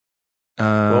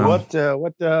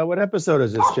What episode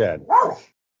is this, Chad?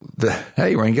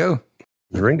 Hey, Ringo.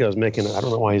 Ringo's making. I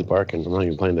don't know why he's barking. I'm not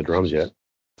even playing the drums yet.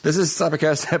 This is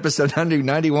Cybercast episode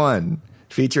 191,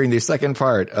 featuring the second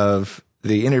part of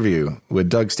the interview with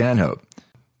Doug Stanhope.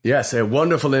 Yes, a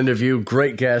wonderful interview,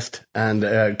 great guest, and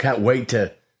can't wait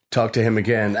to talk to him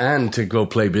again and to go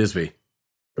play Bisbee.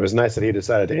 It was nice that he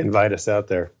decided to invite us out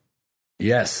there.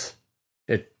 Yes,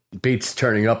 it beats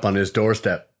turning up on his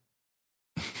doorstep.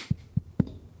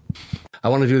 I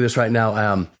want to do this right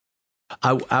now.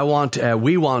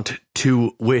 We want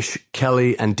to wish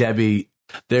Kelly and Debbie.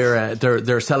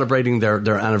 They're celebrating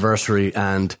their anniversary,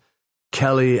 and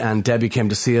Kelly and Debbie came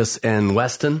to see us in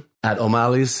Weston at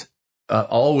O'Malley's.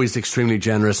 Always extremely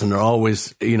generous, and they're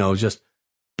always,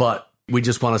 but we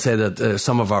just want to say that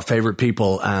some of our favorite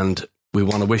people, and we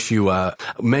want to wish you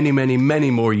many, many,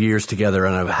 many more years together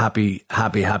and a happy,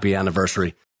 happy, happy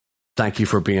anniversary. Thank you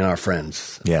for being our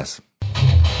friends. Yes.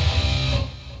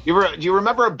 Do you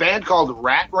remember a band called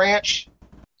Rat Ranch?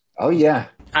 Oh yeah.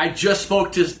 I just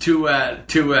spoke to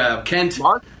Kent.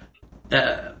 Mark?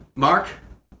 Mark?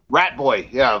 Rat Boy,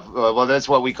 yeah. Well, that's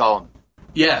what we call him.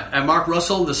 Yeah, and Mark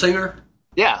Russell, the singer?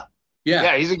 Yeah. Yeah.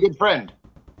 Yeah, he's a good friend.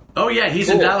 Oh, yeah, he's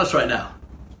in Dallas right now.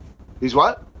 He's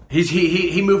what?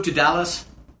 He moved to Dallas.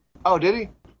 Oh, did he?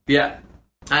 Yeah.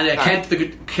 And Kent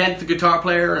the guitar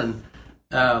player, and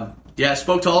I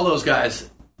spoke to all those guys.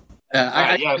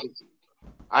 I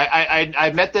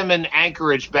met them in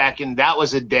Anchorage back in, that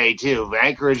was a day too.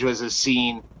 Anchorage was a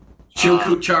scene.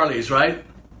 Chilkoot Charlie's, right?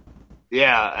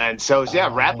 Yeah, and so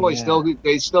Rat Boy still do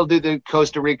the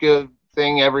Costa Rica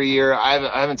thing every year.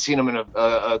 I haven't seen them in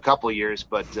a couple of years,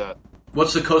 but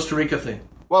what's the Costa Rica thing?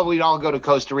 Well, we'd all go to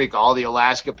Costa Rica. All the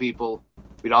Alaska people,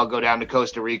 we'd all go down to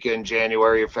Costa Rica in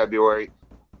January or February,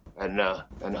 and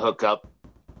hook up.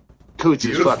 Coots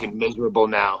is fucking miserable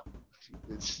now.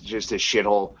 It's just a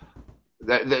shithole.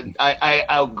 I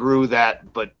outgrew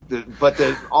that, but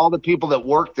all the people that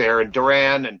work there, and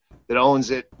Duran and that owns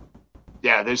it,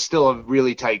 yeah, there's still a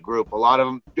really tight group. A lot of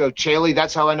them, Chaley.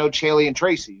 That's how I know Chaley and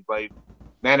Tracy, by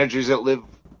managers that live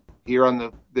here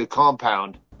on the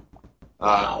compound.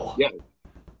 Wow. Yeah,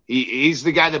 he's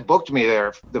the guy that booked me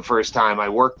there the first time I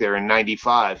worked there in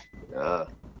 '95.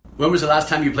 When was the last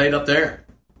time you played up there?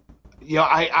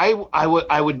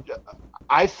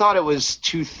 I thought it was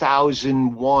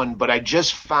 2001, but I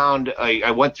just found I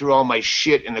went through all my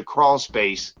shit in the crawl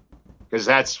space, because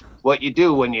that's what you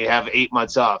do when you have 8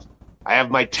 months off. I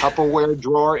have my Tupperware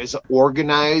drawer is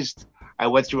organized. I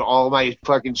went through all my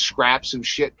fucking scraps of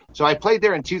shit. So I played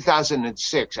there in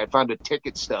 2006. I found a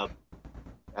ticket stub.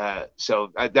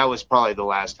 So that was probably the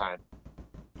last time.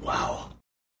 Wow.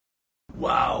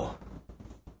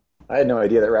 I had no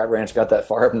idea that Rat Ranch got that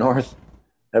far up north.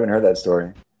 I haven't heard that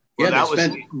story. Well,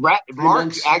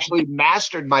 Mark actually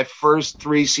mastered my first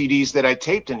 3 CDs that I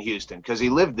taped in Houston, because he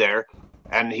lived there,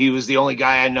 and he was the only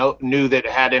guy I knew that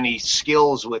had any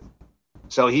skills with.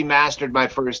 So he mastered my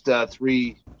first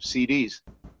 3 CDs.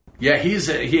 Yeah, he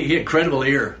had incredible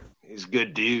ear. He's a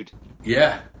good dude.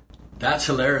 Yeah, that's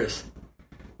hilarious.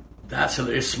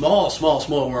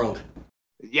 Small world.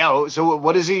 Yeah. So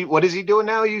what is he doing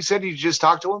now? You said you just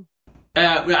talked to him.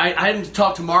 I hadn't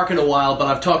talked to Mark in a while, but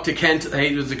I've talked to Kent.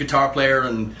 He was a guitar player,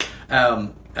 and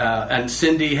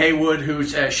Cindy Haywood,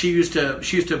 who's she used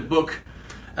to book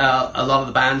a lot of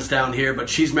the bands down here, but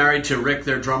she's married to Rick,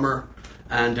 their drummer,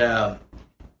 and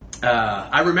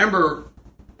I remember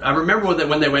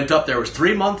when they went up there, it was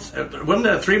 3 months. Wasn't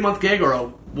it a 3-month gig or a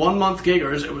 1-month gig,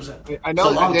 or it was? I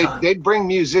know they'd bring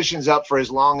musicians up for as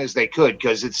long as they could,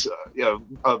 because it's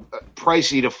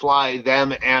pricey to fly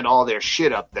them and all their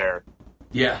shit up there.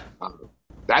 Yeah.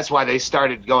 That's why they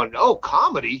started going, oh,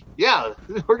 comedy? Yeah,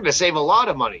 we're going to save a lot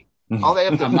of money. All they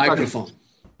have to a microphone.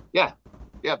 Yeah.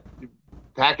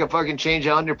 Pack a fucking change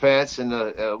of underpants, and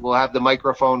we'll have the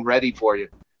microphone ready for you.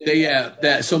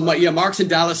 Mark's in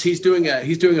Dallas. He's doing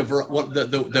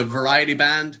the variety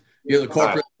band. The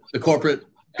corporate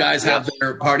guys have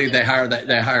their party. They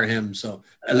hire him. So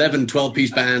 11,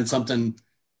 12-piece band, something,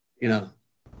 Yeah.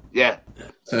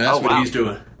 So that's what he's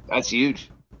doing. That's huge.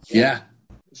 Yeah.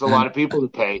 There's a lot of people to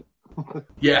pay.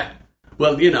 Yeah.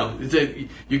 Well, you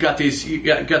got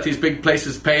these big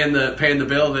places paying the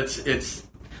bill.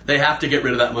 They have to get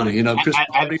rid of that money.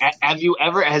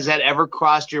 Has that ever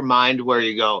crossed your mind where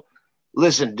you go,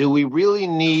 listen, do we really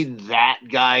need that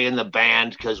guy in the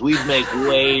band? Because we'd make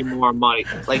way more money.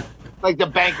 Like the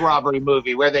bank robbery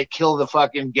movie where they kill the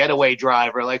fucking getaway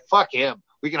driver. Like, fuck him.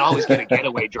 We can always get a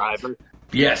getaway driver.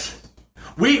 Yes.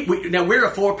 Now we're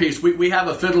a 4-piece. We have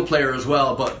a fiddle player as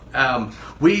well, but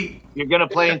You're gonna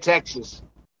play in Texas.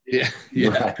 Yeah.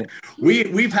 Right.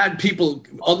 We've had people,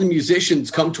 other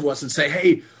musicians, come to us and say,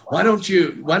 "Hey, why don't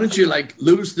you like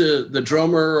lose the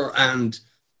drummer and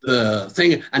the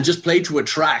thing and just play to a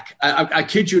track?" I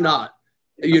kid you not.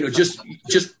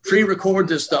 Just pre-record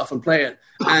this stuff and play it.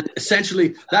 And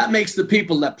essentially that makes the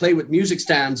people that play with music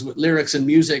stands with lyrics and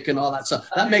music and all that stuff,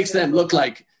 that makes them look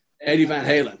like Eddie Van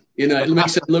Halen. It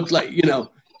makes it look like,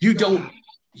 you don't,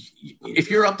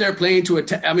 if you're up there playing to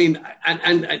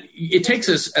and it takes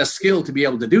a skill to be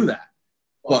able to do that.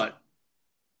 But,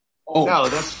 no,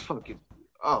 that's fucking,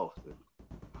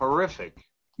 horrific.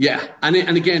 Yeah. And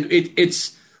again,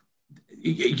 it's,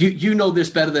 you know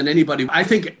this better than anybody. I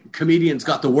think comedians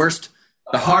got the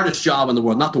hardest job in the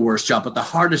world, not the worst job, but the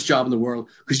hardest job in the world,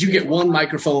 because you get one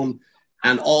microphone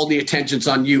and all the attention's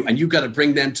on you, and you got to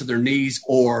bring them to their knees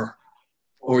or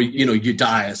you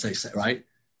die, as they say, right?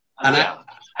 And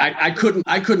I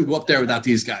couldn't go up there without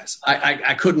these guys.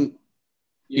 I couldn't,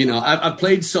 I've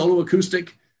played solo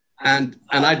acoustic, and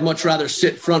I'd much rather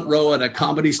sit front row at a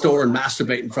comedy store and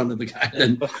masturbate in front of the guy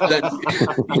than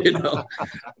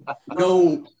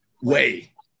no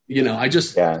way.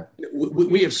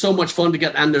 We have so much fun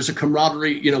together, and there's a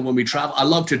camaraderie, when we travel. I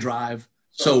love to drive.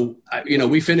 So,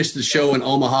 we finished the show in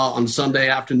Omaha on Sunday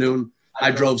afternoon. I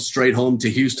drove straight home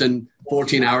to Houston,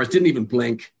 14 hours, didn't even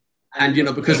blink. And,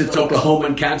 because it's Oklahoma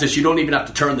and Kansas, you don't even have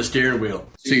to turn the steering wheel.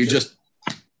 So you just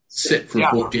sit for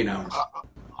 14 hours.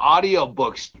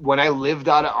 Audiobooks. When I lived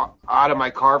out of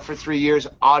my car for 3 years,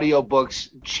 audiobooks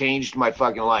changed my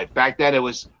fucking life. Back then it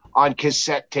was on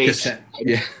cassette tapes.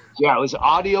 Yeah, it was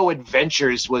Audio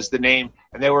Adventures was the name,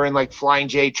 and they were in like Flying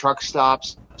J truck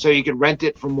stops, so you could rent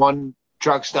it from one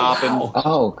truck stop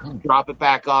and drop it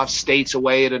back off states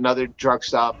away at another truck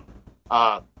stop.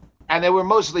 And they were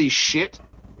mostly shit.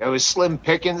 It was slim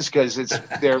pickings because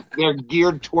they're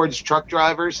geared towards truck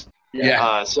drivers.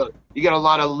 Yeah. So you get a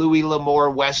lot of Louis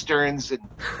L'Amour westerns, and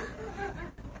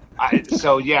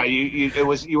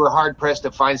you were hard pressed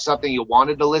to find something you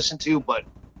wanted to listen to, but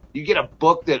you get a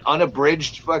book that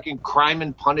unabridged fucking Crime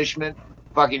and Punishment,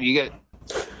 fucking you get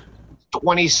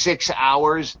 26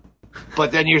 hours,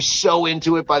 but then you're so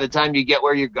into it by the time you get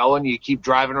where you're going, you keep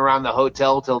driving around the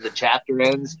hotel till the chapter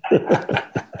ends.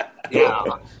 Yeah.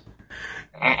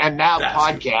 And now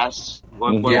podcasts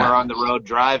when we're on the road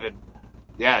driving.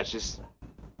 Yeah, it's just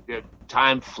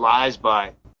time flies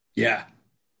by. Yeah.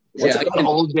 It's like the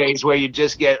old days where you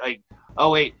just get like,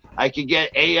 I could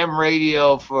get AM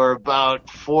radio for about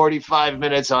 45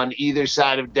 minutes on either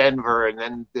side of Denver, and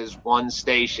then there's one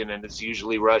station, and it's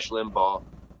usually Rush Limbaugh.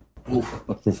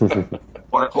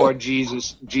 or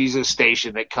Jesus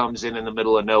station that comes in the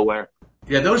middle of nowhere.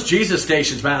 Yeah, those Jesus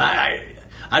stations, man, I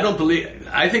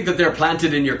think that they're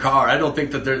planted in your car. I don't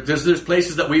think that there's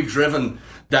places that we've driven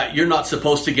that you're not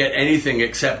supposed to get anything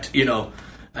except,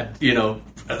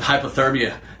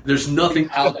 hypothermia. There's nothing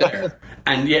out there.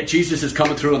 And yet Jesus is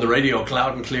coming through on the radio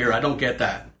loud and clear. I don't get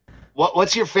that.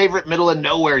 What's your favorite middle of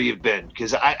nowhere you've been?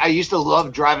 Because I used to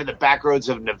love driving the back roads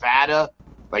of Nevada,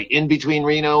 like in between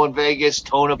Reno and Vegas,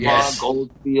 Tonopah,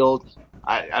 Goldfield.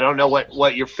 I don't know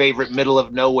what your favorite middle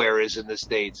of nowhere is in the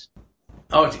States.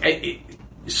 Oh,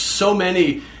 so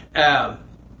many. Because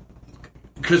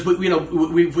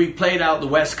we played out the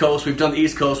West Coast, we've done the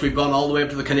East Coast, we've gone all the way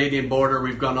up to the Canadian border,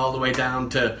 we've gone all the way down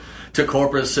to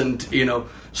Corpus, and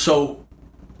so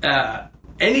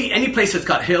any place that's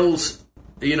got hills,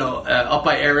 up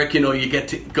by Eric, you get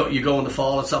to go, you go in the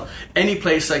fall and stuff. Any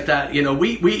place like that,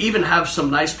 we even have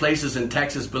some nice places in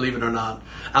Texas, believe it or not,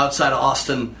 outside of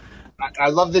Austin. I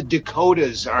love the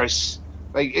Dakotas are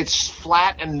like it's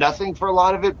flat and nothing for a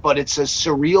lot of it, but it's a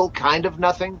surreal kind of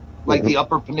nothing. Like the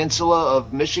Upper Peninsula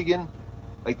of Michigan,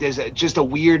 like there's just a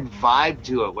weird vibe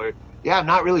to it where, I'm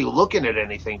not really looking at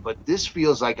anything, but this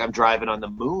feels like I'm driving on the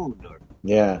moon.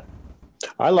 Yeah,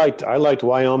 I liked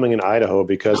Wyoming and Idaho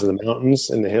because of the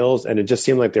mountains and the hills, and it just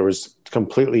seemed like there was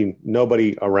completely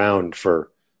nobody around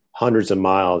for hundreds of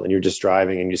miles, and you're just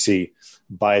driving and you see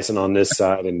bison on this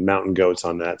side and mountain goats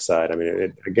on that side. I mean,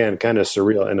 it again, kind of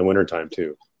surreal in the wintertime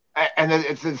too. And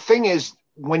the thing is,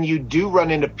 when you do run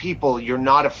into people, you're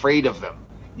not afraid of them.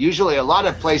 Usually a lot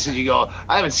of places you go,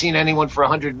 I haven't seen anyone for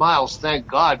 100 miles, thank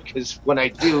God, because when I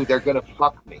do, they're going to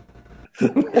fuck me.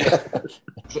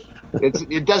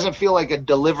 It doesn't feel like a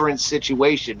deliverance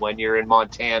situation when you're in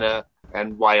Montana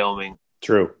and Wyoming.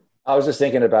 True. I was just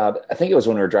thinking about, I think it was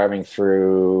when we were driving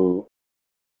through,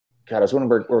 it was when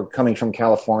we're coming from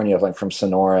California, like from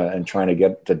Sonora and trying to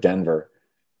get to Denver.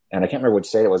 And I can't remember which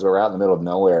state it was. We were out in the middle of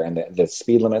nowhere, and the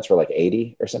speed limits were like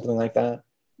 80 or something like that.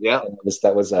 Yeah.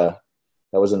 That was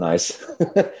That was a nice.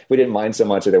 We didn't mind so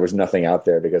much that there was nothing out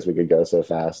there because we could go so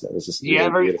fast. It was just Do you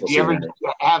ever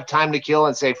have time to kill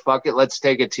and say, fuck it, let's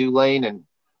take a 2-lane and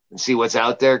see what's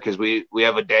out there because we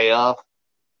have a day off?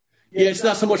 Yeah, it's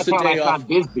not so much the day off.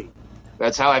 Bisbee.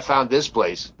 That's how I found this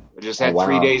place. I just had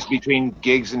 3 days between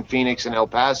gigs in Phoenix and El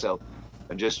Paso.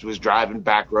 I just was driving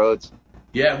back roads.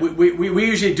 Yeah, we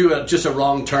usually do just a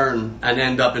wrong turn and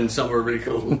end up in somewhere really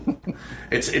cool.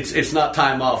 It's not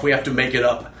time off. We have to make it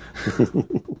up.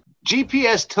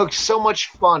 GPS took so much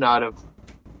fun out of,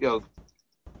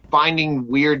 finding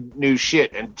weird new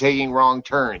shit and taking wrong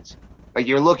turns. Like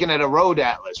you're looking at a road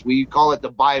atlas. We call it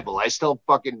the Bible. I still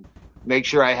fucking make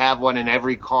sure I have one in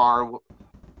every car.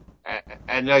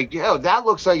 And that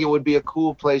looks like it would be a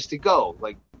cool place to go.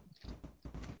 Like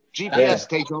GPS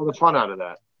takes all the fun out of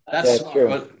that. That's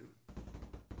true.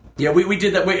 Yeah, we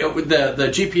did that. The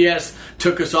GPS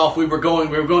took us off. We were going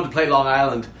to play Long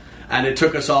Island, and it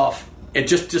took us off. It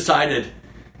just decided,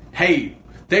 hey,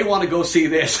 they want to go see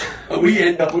this. We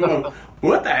end up going,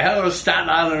 what the hell is Staten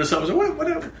Island or something?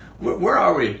 Where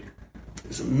are we?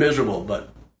 It's miserable,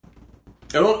 but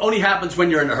it only happens when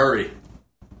you're in a hurry.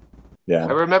 Yeah,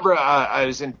 I remember I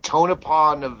was in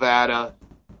Tonopah, Nevada.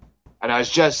 And I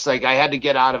was just like, I had to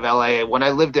get out of LA. When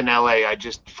I lived in LA, I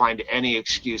just find any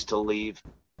excuse to leave.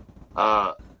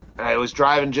 And I was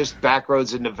driving just back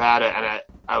roads in Nevada, and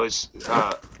I was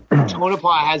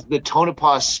Tonopah has the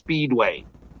Tonopah Speedway,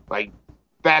 like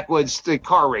backwoods the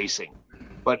car racing,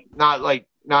 but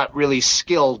not really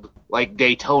skilled like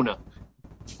Daytona.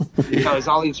 It's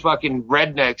all these fucking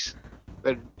rednecks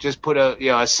that just put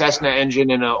a Cessna engine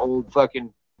in an old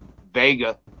fucking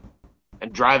Vega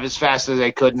and drive as fast as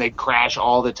they could, and they'd crash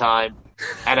all the time.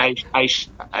 And I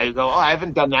go, I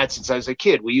haven't done that since I was a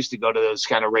kid. We used to go to those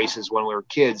kind of races when we were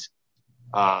kids.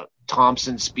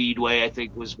 Thompson Speedway, I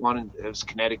think, was one. It was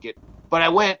Connecticut. But I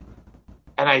went,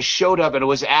 and I showed up, and it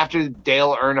was after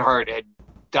Dale Earnhardt had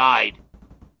died.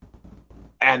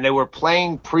 And they were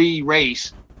playing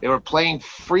pre-race. They were playing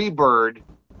Freebird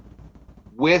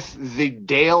with the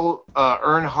Dale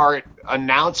Earnhardt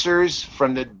announcers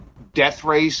from the death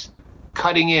race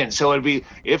cutting in. So it'd be,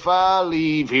 if I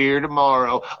leave here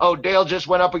tomorrow, oh, Dale just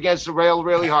went up against the rail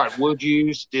really hard. Would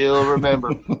you still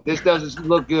remember? This doesn't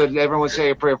look good. Everyone say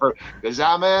a prayer for, because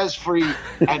I'm as free.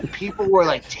 And people were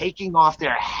like taking off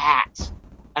their hats.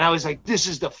 And I was like, this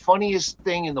is the funniest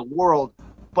thing in the world,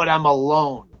 but I'm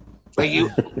alone. Like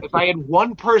if I had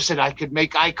one person I could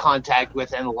make eye contact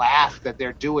with and laugh that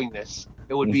they're doing this,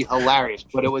 it would be hilarious.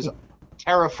 But it was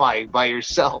terrifying by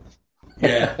yourself.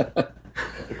 Yeah.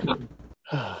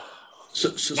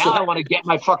 So I want to get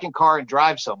my fucking car and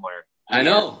drive somewhere. I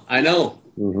know.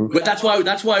 Mm-hmm. But that's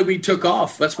why we took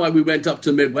off. That's why we went up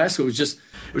to the Midwest. It was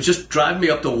just driving me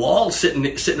up the wall,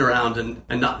 sitting around,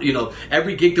 and not,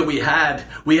 every gig that we had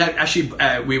actually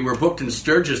we were booked in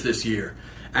Sturgis this year,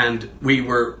 and we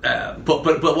were but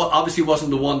what obviously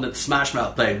wasn't the one that Smash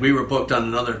Mouth played. We were booked on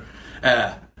another,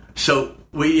 so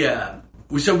we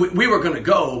were going to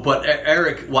go, but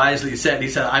Eric wisely said,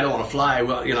 I don't want to fly.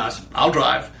 Well, I said, I'll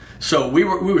drive. So we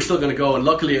were still going to go, and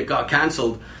luckily it got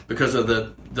cancelled because of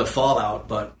the fallout.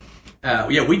 But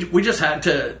we just had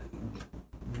to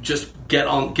just get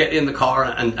in the car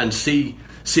and see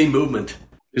movement.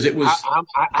 Because it was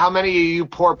how many of you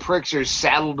poor pricks are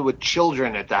saddled with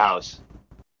children at the house?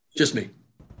 Just me.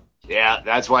 Yeah,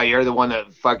 that's why you're the one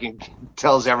that fucking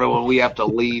tells everyone we have to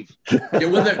leave. Yeah,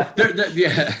 well,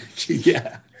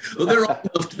 yeah. Well,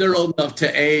 they're old enough to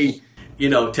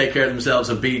take care of themselves,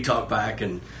 and B, talk back,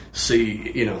 and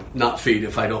C, not feed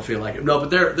if I don't feel like it. No, but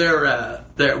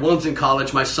they're one's in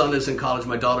college. My son is in college.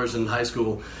 My daughter's in high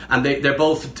school, and they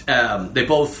both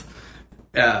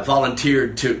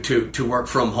volunteered to work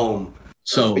from home.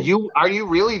 So are you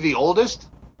really the oldest?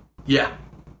 Yeah.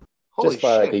 Holy just by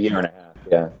shit. Like a year and a half.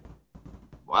 Yeah.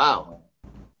 Wow.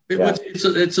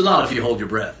 It's a lot if you hold your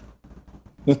breath.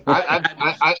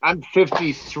 I'm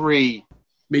 53.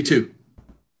 Me too.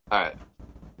 All right.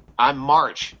 I'm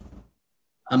March.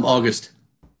 I'm August.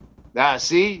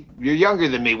 See? You're younger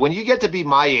than me. When you get to be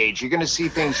my age, you're going to see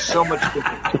things so much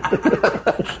different.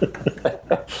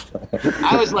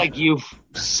 I was like you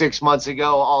 6 months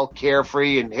ago, all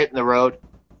carefree and hitting the road.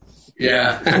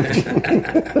 Yeah.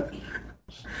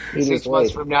 6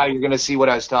 months from now, you're going to see what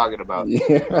I was talking about.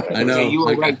 Yeah. I know. You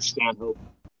were right, Stanhope.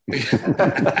 I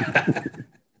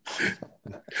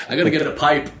got to get a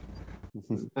pipe.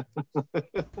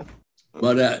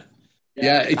 But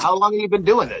how long have you been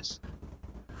doing this?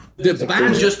 The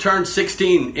band just turned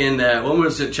 16 in when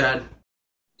was it, Chad?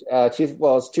 It's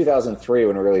 2003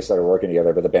 when we really started working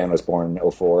together, but the band was born in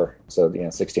 2004, so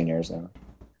 16 years now.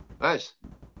 Nice.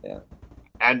 Yeah.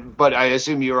 But I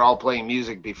assume you were all playing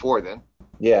music before then.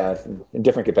 Yeah, in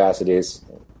different capacities.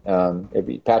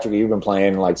 Patrick, you've been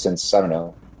playing like since, I don't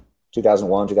know,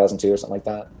 2001, 2002 or something like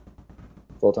that?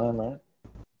 Full time, right?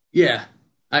 Yeah.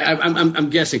 I'm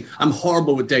guessing. I'm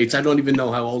horrible with dates. I don't even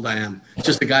know how old I am.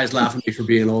 Just the guys laugh at me for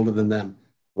being older than them.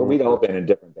 Well, we've all been in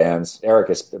different bands. Eric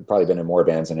has probably been in more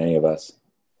bands than any of us.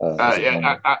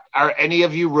 Are any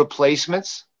of you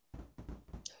replacements?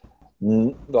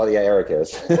 Well, yeah, Eric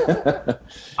is.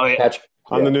 Oh, yeah. Patrick,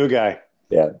 I'm the new guy.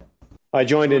 Yeah. I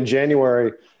joined in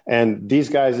January, and these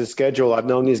guys' schedule, I've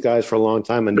known these guys for a long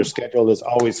time, and their schedule is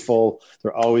always full.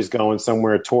 They're always going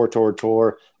somewhere,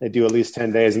 tour. They do at least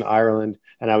 10 days in Ireland,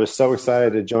 and I was so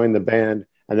excited to join the band,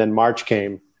 and then March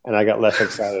came, and I got less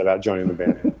excited about joining the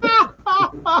band.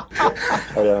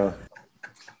 What are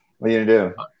you going to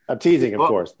do? I'm teasing, of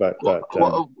course, but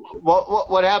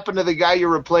what happened to the guy you're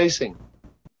replacing?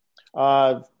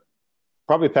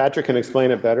 Probably Patrick can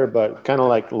explain it better, but kind of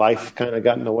like life kind of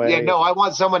got in the way. Yeah, no, I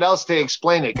want someone else to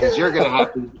explain it because you're going to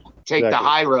have to take the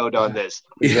high road on this.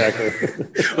 Exactly.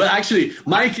 Well, actually,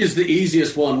 Mike is the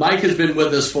easiest one. Mike has been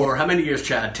with us for how many years,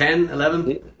 Chad? 10,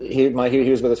 11? He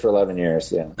was with us for 11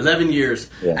 years, yeah. 11 years.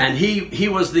 Yeah. And he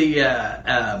was the...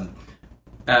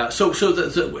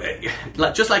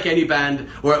 just like any band,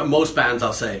 or most bands,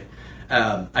 I'll say.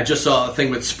 I just saw a thing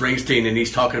with Springsteen, and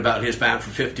he's talking about his band for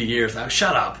 50 years. Now,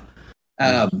 shut up.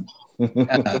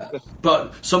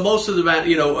 But so most of the band,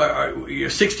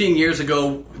 16 years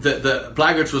ago, the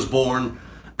Blackguards was born,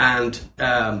 and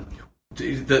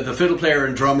the fiddle player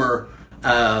and drummer,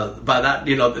 by that,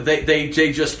 they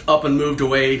just up and moved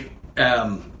away,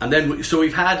 and then so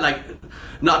we've had, like,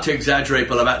 not to exaggerate,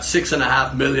 but about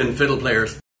 6.5 million fiddle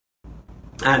players,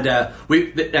 and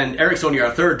Eric's only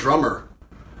our third drummer.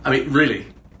 I mean, really,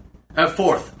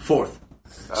 fourth.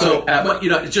 So, but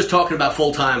it's just talking about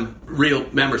full-time real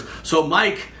members. So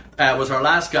Mike was our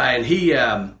last guy, and he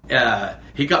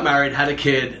got married, had a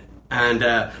kid, and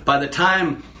by the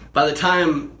time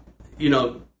the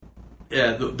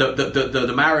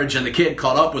marriage and the kid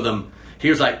caught up with him, he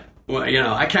was like, well,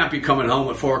 I can't be coming home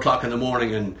at 4:00 in the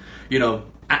morning, and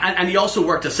and he also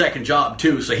worked a second job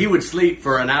too, so he would sleep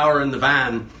for an hour in the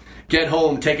van, get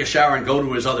home, take a shower, and go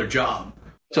to his other job.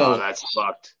 So that's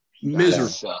fucked.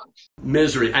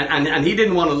 Misery, and he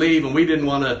didn't want to leave, and we didn't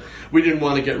want to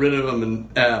get rid of him. And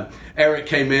Eric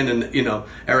came in, and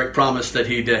Eric promised that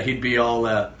he'd be all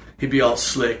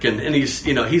slick, and he's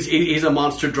he's a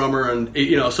monster drummer, and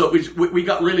so we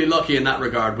got really lucky in that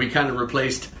regard. We kind of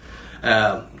replaced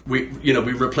we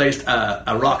replaced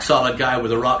a rock solid guy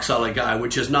with a rock solid guy,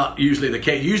 which is not usually the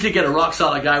case. You usually get a rock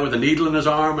solid guy with a needle in his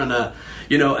arm and a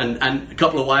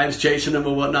couple of wives chasing him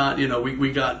and whatnot.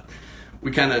 We got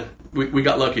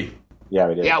lucky. Yeah,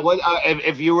 we did. Yeah,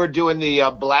 if you were doing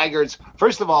the Blackguards?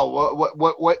 First of all,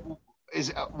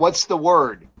 what's the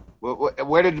word?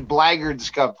 Where did Blackguards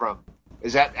come from?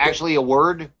 Is that actually a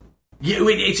word? Yeah,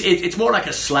 it's more like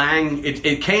a slang.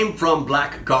 It came from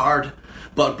blackguard,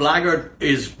 but blackguard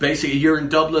is basically, you're in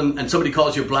Dublin and somebody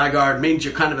calls you blackguard, means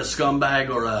you're kind of a scumbag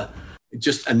or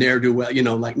just a ne'er-do-well.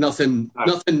 Like nothing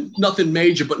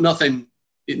major, but nothing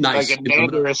nice. Like a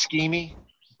nerd or a schemey.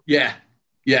 Yeah.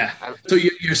 So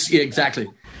you're exactly,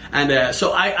 and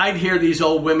so I'd hear these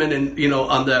old women, and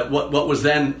on the what was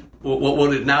then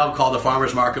what it now called the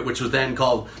farmers market, which was then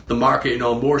called the market,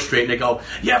 Moore Street, and they go,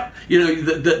 yep,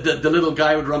 the little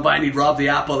guy would run by and he'd rob the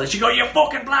apple, and she'd go, you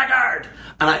fucking blackguard,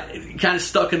 and I kind of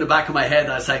stuck in the back of my head.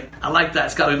 I was like, I like that.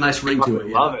 It's got a nice ring to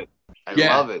it. I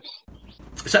love it.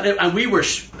 So, and we were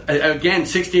again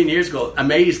 16 years ago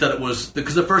amazed that it was,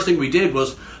 because the first thing we did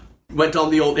was went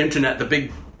on the old internet, the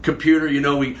big computer,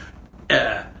 we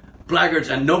Blackguards,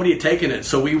 and nobody had taken it,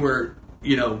 so we were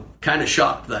kind of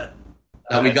shocked that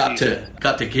we got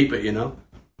to keep it.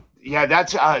 Yeah,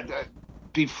 that's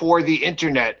before the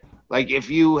internet. Like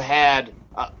if you had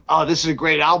this is a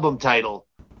great album title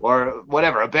or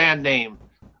whatever, a band name,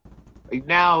 like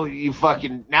now you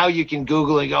can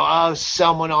Google and go,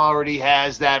 someone already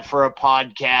has that for a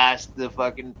podcast.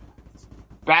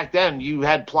 Back then you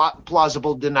had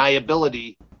plausible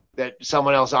deniability that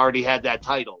someone else already had that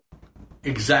title.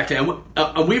 Exactly,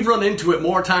 and we've run into it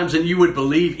more times than you would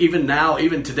believe. Even now,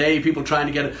 even today, people trying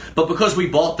to get it. But because we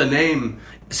bought the name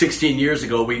 16 years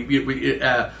ago,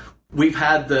 we've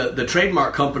had the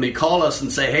trademark company call us and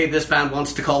say, "Hey, this band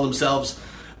wants to call themselves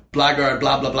Blackguard,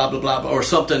 blah blah blah blah blah," or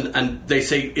something, and they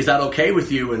say, "Is that okay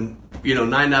with you?" And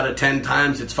 9 out of 10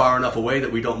 times, it's far enough away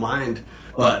that we don't mind.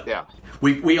 But yeah,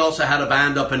 we also had a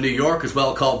band up in New York as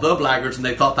well called the Blackguards, and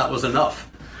they thought that was enough.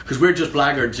 Because we're just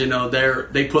Blackguards,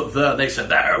 they put they said,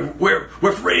 there,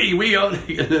 we're free, we own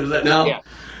it. No,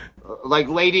 like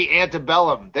Lady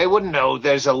Antebellum. They wouldn't know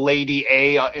there's a Lady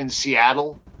A in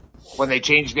Seattle when they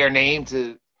changed their name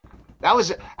to. That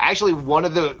was actually one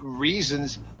of the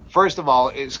reasons. First of all,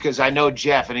 is because I know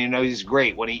Jeff, and he's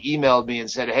great. When he emailed me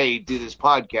and said, "Hey, do this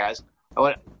podcast,"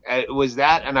 it was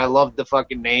that, and I loved the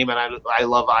fucking name, and I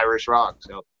love Irish rock.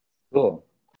 So Cool.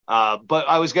 But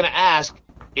I was going to ask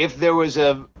if there was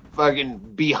a fucking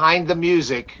behind the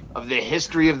music of the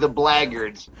history of the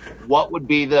Blackguards, what would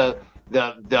be the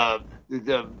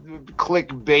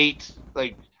clickbait?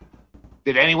 Like,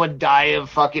 did anyone die of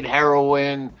fucking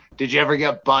heroin? Did you ever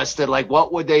get busted? Like,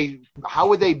 how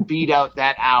would they beat out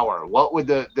that hour? What would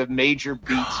the major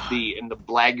beats be in the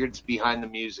Blackguards behind the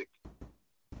music?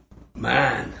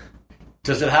 Man,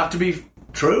 does it have to be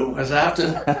true? Does it have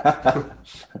to?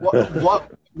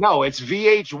 What? No, it's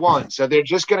VH1, so they're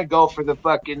just gonna go for the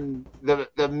fucking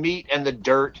the meat and the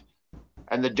dirt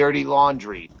and the dirty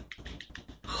laundry.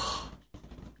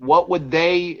 What would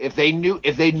they if they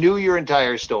knew your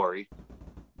entire story,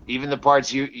 even the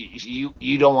parts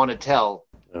you don't want to tell?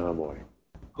 Oh boy,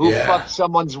 who fucked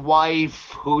someone's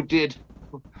wife? Who did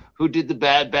the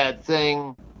bad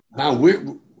thing? Now we're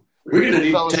gonna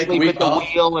need fell to take a asleep week at the off.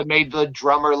 wheel and made the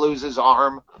drummer lose his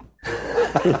arm.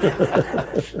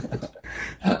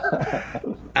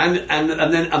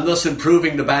 and thus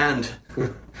improving the band.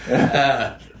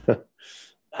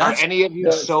 Are any of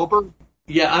you sober?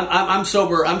 Yeah, I'm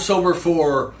sober. I'm sober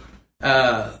for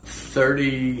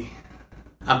 30.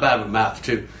 I'm bad with math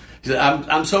too.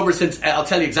 I'm sober since I'll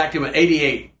tell you exactly when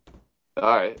 88. All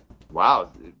right.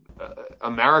 Wow.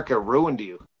 America ruined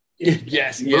you.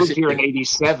 Yes, You yes. moved here in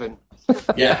 '87.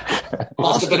 Yeah,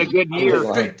 Must have been a good year.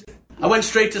 I went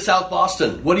straight to South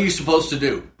Boston. What are you supposed to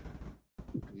do?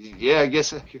 Yeah, I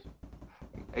guess.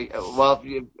 Well,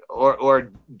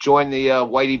 or join the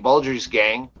Whitey Bulger's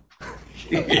gang.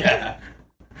 Yeah.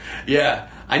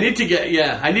 I need to get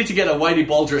a Whitey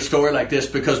Bulger story like this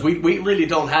because we really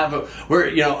don't have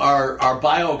our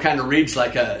bio kind of reads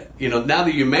like now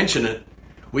that you mention it,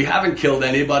 we haven't killed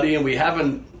anybody and we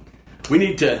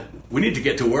need to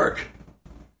get to work.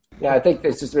 Yeah, I think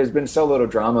there's been so little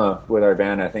drama with our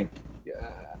band. I think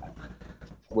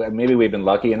maybe we've been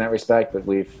lucky in that respect, but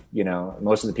we've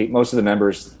most of the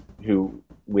members who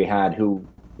we had who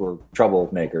were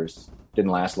troublemakers didn't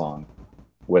last long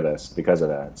with us because of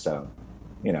that. So,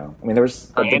 there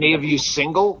was. Are any of you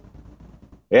single?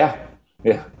 Yeah,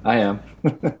 I am.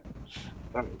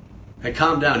 Hey,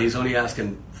 calm down. He's only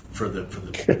asking for the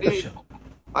show.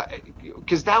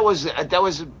 Because that was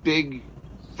a big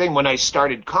thing when I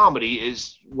started comedy.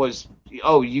 Was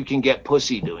you can get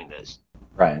pussy doing this,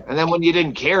 Right. and then when you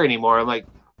didn't care anymore, I'm like,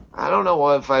 I don't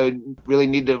know if I would really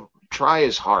need to try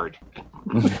as hard.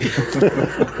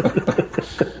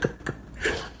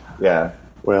 Yeah.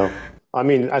 Well, I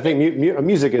mean, I think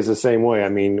music is the same way. I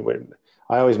mean,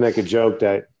 I always make a joke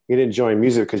that you didn't join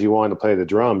music because you wanted to play the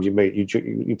drums. You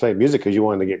played music because you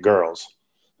wanted to get girls,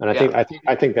 and I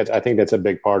think that's a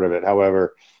big part of it.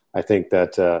 However, I think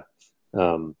that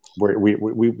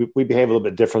we behave a little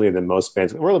bit differently than most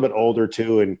bands. We're a little bit older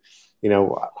too, and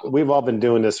we've all been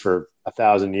doing this for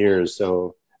 1,000 years.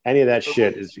 So any of that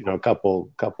shit is a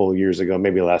couple years ago,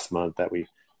 maybe last month that we.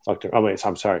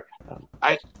 I'm sorry.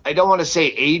 I don't want to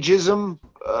say ageism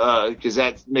because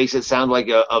that makes it sound like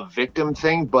a victim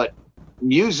thing, but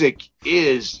music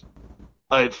is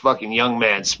a fucking young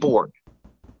man's sport.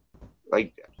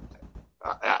 Like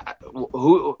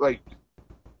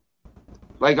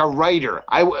like a writer.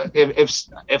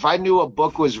 If I knew a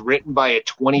book was written by a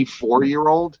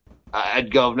 24-year-old,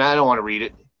 I'd go, I don't want to read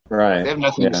it. Right. They have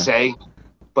nothing to say.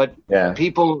 But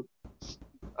people.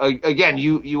 Again,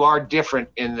 you are different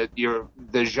in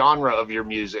the genre of your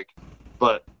music,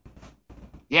 but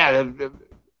the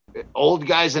old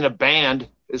guys in a band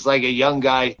is like a young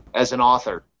guy as an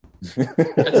author.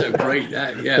 That's a great,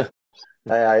 yeah.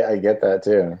 I get that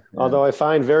too. Yeah. Although I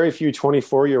find very few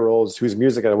 24-year-olds whose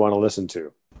music I want to listen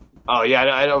to. Oh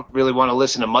yeah, I don't really want to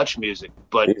listen to much music,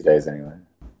 but these days anyway.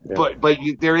 Yeah. But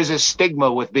there is a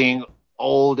stigma with being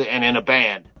old and in a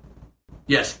band.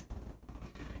 Yes.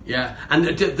 Yeah, and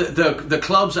the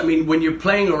clubs. I mean, when you're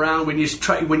playing around, when you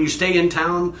stay in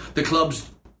town, the clubs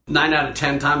 9 out of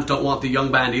 10 times don't want the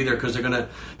young band either because they're gonna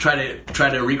try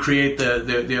to recreate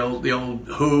the old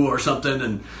Who or something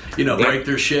and break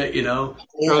their shit. Throw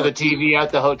the TV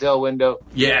out the hotel window.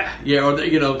 Yeah, or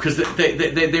because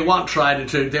they want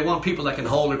they want people that can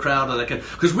hold a crowd and that can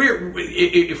because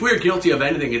if we're guilty of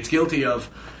anything, it's guilty of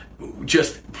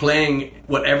just playing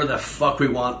whatever the fuck we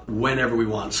want whenever we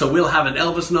want. So we'll have an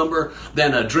Elvis number,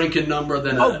 then a drinking number,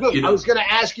 then good. I was going to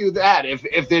ask you that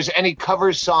if there's any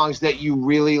cover songs that you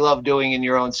really love doing in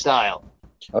your own style.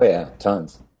 Oh yeah,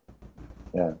 tons.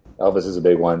 Yeah, Elvis is a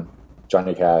big one.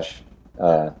 Johnny Cash,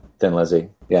 Thin Lizzy.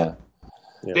 Yeah.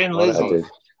 Thin Lizzy.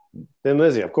 Thin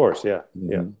Lizzy, of course. Yeah,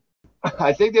 Mm-hmm.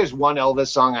 I think there's one Elvis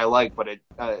song I like, but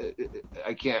I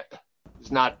can't.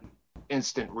 It's not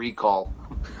instant recall.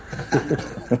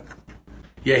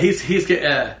 Yeah, he's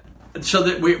so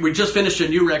that we just finished a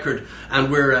new record,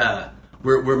 and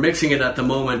we're mixing it at the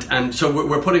moment, and so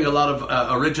we're putting a lot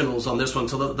of originals on this one.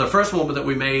 So the first one that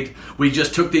we made, we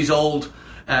just took these old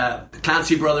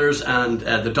Clancy Brothers and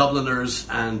the Dubliners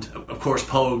and of course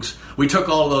Pogues. We took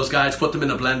all of those guys, put them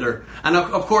in a blender, and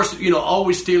of course, you know,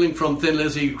 always stealing from Thin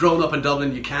Lizzy. Growing up in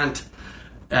Dublin, you can't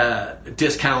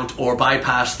discount or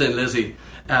bypass Thin Lizzy.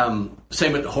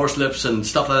 Same with the Horse Lips and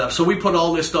stuff like that. So we put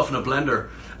all this stuff in a blender,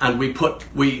 and we put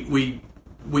it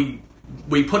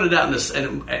out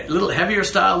in a little heavier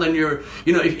style than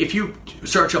if you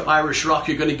search up Irish rock,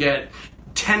 you're going to get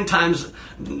 9 times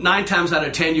out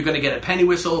of 10 you're going to get a penny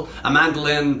whistle, a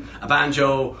mandolin, a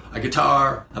banjo, a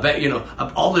guitar,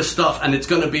 all this stuff, and it's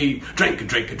going to be drink, and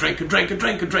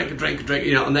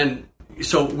then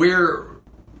so we're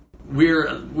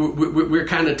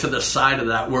kind of to the side of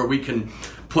that, where we can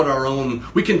put our own,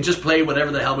 we can just play whatever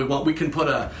the hell we want. We can put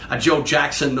a Joe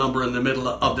Jackson number in the middle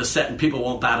of the set and people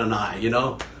won't bat an eye,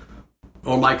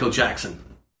 or Michael Jackson.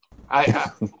 Because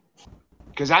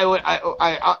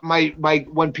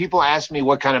when people ask me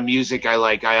what kind of music I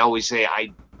like, I always say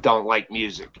I don't like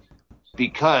music,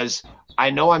 because I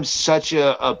know I'm such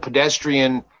a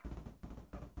pedestrian.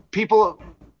 People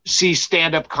see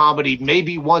stand-up comedy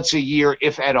maybe once a year,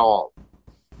 if at all.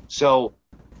 So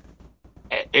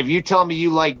if you tell me you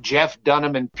like Jeff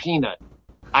Dunham and Peanut,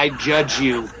 I judge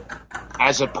you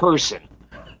as a person.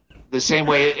 The same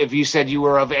way if you said you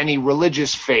were of any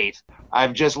religious faith,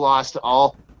 I've just lost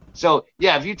all. So,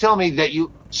 yeah, if you tell me that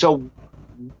so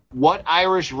what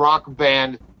Irish rock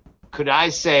band could I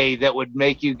say that would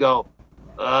make you go,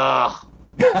 ugh?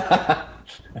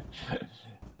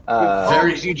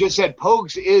 Pogues, you just said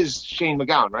Pogues is Shane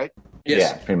MacGowan, right? Yes.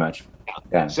 Yeah, pretty much.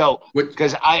 Yeah. So,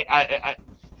 because I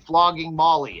Flogging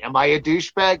Molly, am I a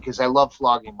douchebag? Because I love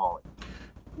Flogging Molly.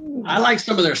 I like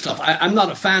some of their stuff. I'm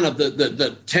not a fan of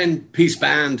the 10-piece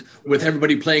band with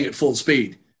everybody playing at full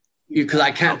speed, because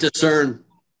I can't discern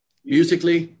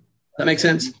musically. That makes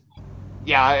sense?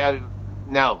 Yeah,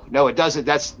 no, it doesn't.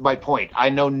 That's my point. I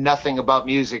know nothing about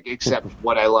music except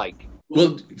what I like.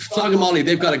 Well, Flogging Molly,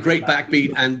 they've got a great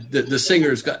backbeat, and the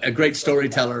singer's got a great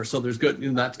storyteller, so there's good.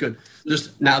 That's good.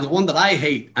 Now, the one that I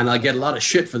hate, and I get a lot of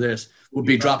shit for this, would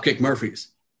be Dropkick Murphys.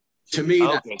 To me,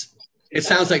 it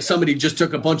sounds like somebody just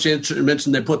took a bunch of instruments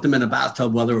and they put them in a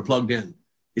bathtub while they were plugged in.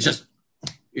 It's just,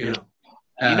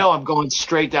 I'm going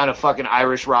straight down a fucking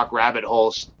Irish rock rabbit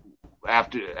hole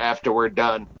after we're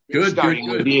done. Starting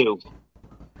with you.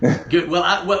 Good. Well,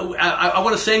 I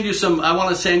want to send you some. I want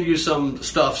to send you some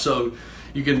stuff so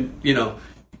you can,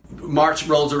 March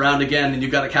rolls around again and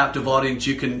you've got a captive audience.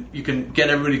 You can get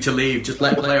everybody to leave. Just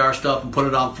play our stuff and put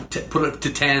it on. Put it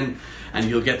to 10, and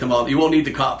you'll get them all. You won't need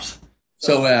the cops.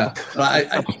 So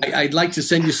I'd like to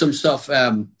send you some stuff.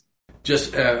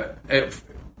 Just for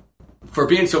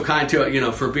being so kind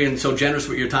to for being so generous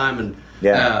with your time and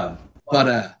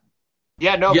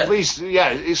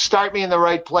please start me in the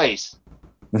right place.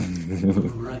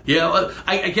 Yeah, well,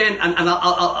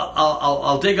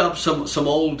 I'll dig up some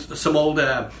old.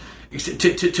 To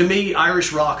me,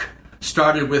 Irish rock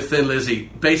started with Thin Lizzy.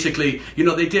 Basically,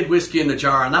 they did Whiskey in the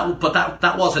Jar, and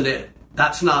that wasn't it.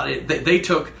 That's not it. They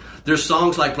took there's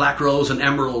songs like Black Rose and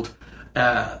Emerald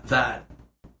that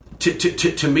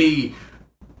to me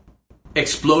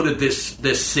exploded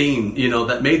this scene,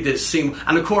 that made this scene.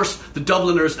 And of course the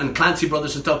Dubliners and Clancy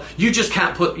Brothers and stuff, you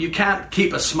can't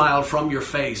keep a smile from your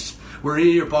face. We're in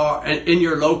your bar, in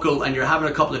your local, and you're having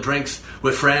a couple of drinks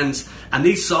with friends, and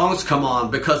these songs come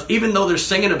on, because even though they're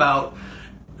singing about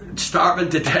starving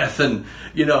to death and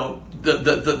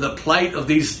the plight of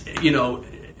these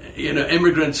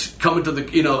immigrants coming to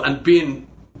the and being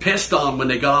pissed on when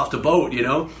they got off the boat,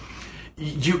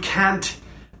 you can't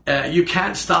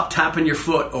stop tapping your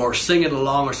foot or singing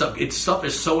along or something. Stuff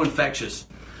is so infectious.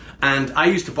 And I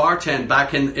used to bartend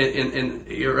back in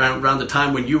around the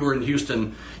time when you were in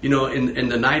Houston, in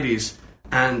the 90s,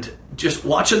 and just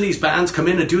watching these bands come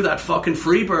in and do that fucking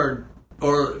Freebird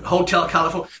or Hotel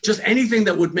California, just anything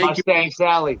that would make Mustang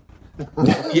Sally.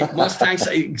 Mustang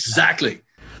Sally, exactly.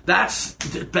 That's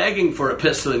begging for a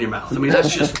pistol in your mouth. I mean,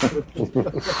 that's just... and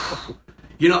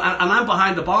I'm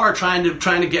behind the bar trying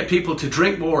to get people to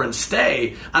drink more and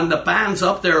stay, and the band's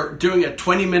up there doing a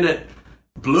 20-minute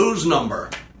blues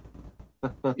number.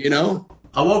 I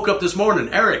woke up this morning,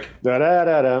 Eric. Da da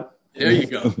da da. There you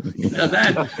go. Now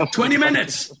that 20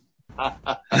 minutes.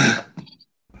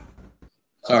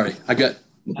 Sorry,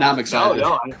 now I'm excited.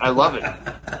 No, I love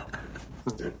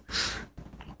it.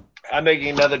 I'm making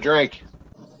another drink.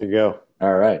 There you go.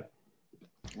 All right.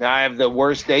 Now I have the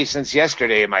worst day since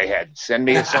yesterday in my head. Send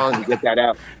me a song to get that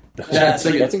out. Chad,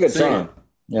 That's a good song.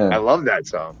 Yeah. I love that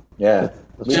song. Yeah.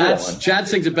 Chad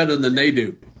sings it better than they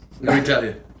do. Let me tell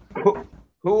you.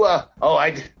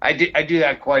 I do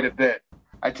that quite a bit.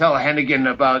 I tell Hennigan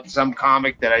about some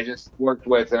comic that I just worked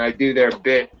with, and I do their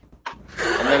bit,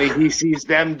 and then he sees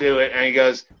them do it, and he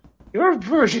goes, "Your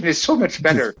version is so much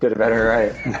better." Good, better,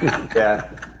 right? Yeah.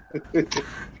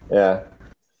 Yeah.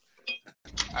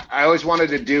 I always wanted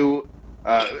to do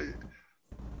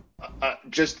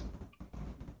just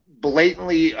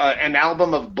blatantly an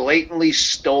album of blatantly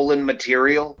stolen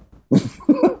material.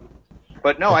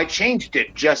 But no, I changed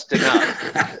it just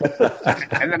enough.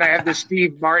 And then I have the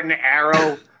Steve Martin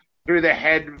arrow through the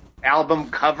head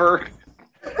album cover.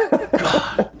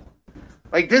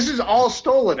 Like, this is all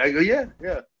stolen. I go, yeah.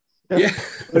 Yeah. But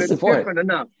it's different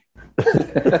enough.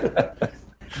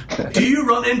 Do you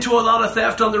run into a lot of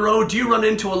theft on the road? Do you run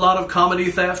into a lot of comedy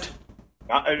theft?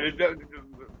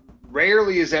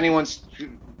 Rarely is anyone's...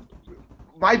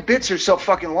 My bits are so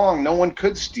fucking long, no one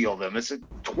could steal them. It's a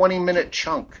 20-minute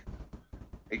chunk.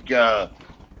 Like, yeah,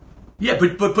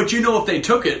 but you know if they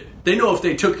took it, they know if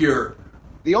they took your...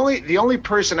 The only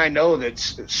person I know that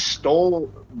stole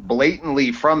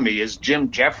blatantly from me is Jim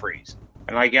Jeffries.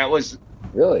 And, like, that was...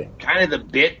 Really? Kind of the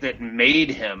bit that made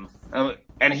him...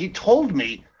 and he told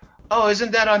me, "Oh,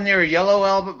 isn't that on their Yellow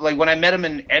album?" Like, when I met him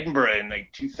in Edinburgh in,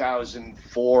 like,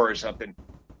 2004 or something.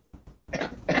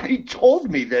 And he told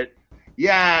me that,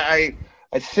 yeah,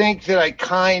 I think that I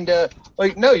kind of...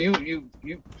 Like, no, you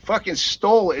fucking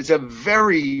stole it. It's a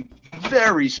very,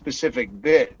 very specific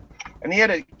bit. And he had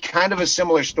a kind of a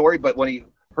similar story, but when he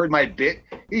heard my bit,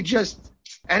 he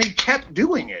kept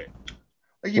doing it.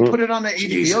 Like, you put it on the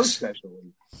HBO special.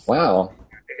 Wow.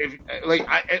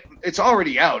 It's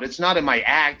already out. It's not in my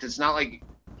act. It's not like...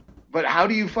 But how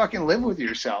do you fucking live with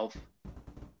yourself?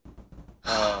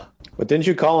 But didn't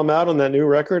you call him out on that new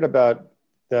record about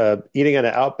eating at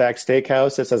an Outback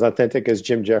Steakhouse that's as authentic as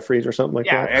Jim Jeffries or something like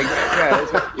that?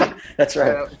 Yeah, that's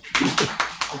right.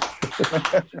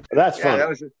 That's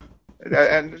fun.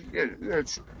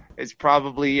 It's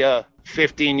probably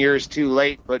 15 years too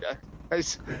late, but I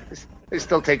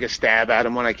still take a stab at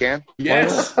him when I can.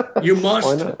 Yes, you must.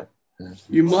 Why not?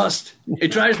 You must.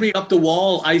 It drives me up the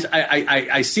wall.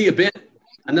 I see a bit,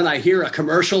 and then I hear a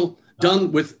commercial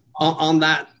done with on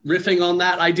that, riffing on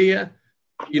that idea.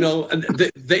 You know, and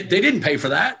they didn't pay for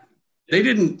that. They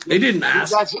didn't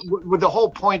ask. That's with the whole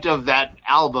point of that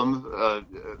album.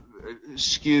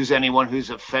 Excuse anyone who's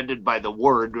offended by the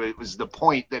word. It was the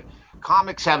point that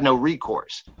comics have no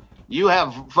recourse. You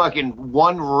have fucking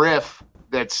one riff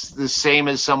that's the same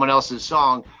as someone else's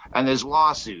song, and there's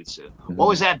lawsuits. Mm-hmm. What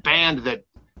was that band that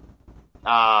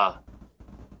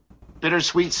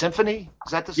Bittersweet Symphony?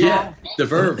 Is that the song? Yeah, The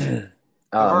Verve.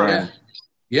 Oh, man.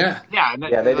 Yeah.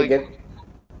 They get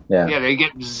they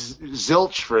get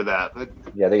zilch for that. But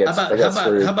yeah, they get.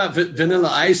 How about Vanilla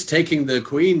Ice taking the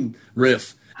Queen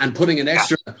riff and putting an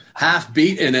extra half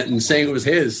beat in it and saying it was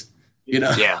his? You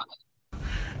know.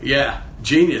 Yeah,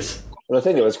 genius. Well, the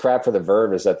thing that was crap for the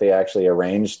Verve is that they actually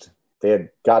arranged. They had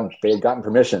gotten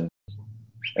permission,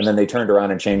 and then they turned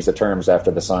around and changed the terms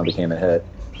after the song became a hit.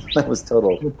 That was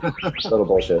total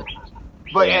bullshit.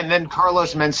 But and then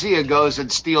Carlos Mencia goes and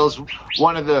steals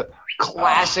one of the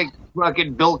classic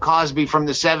fucking Bill Cosby from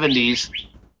the 70s,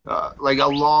 like a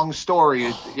long story.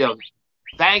 You know,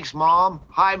 thanks, Mom.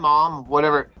 Hi, Mom.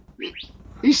 Whatever.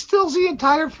 He steals the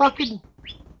entire fucking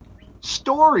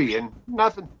story and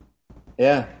nothing.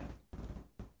 Yeah.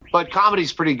 But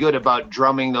comedy's pretty good about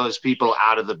drumming those people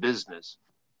out of the business.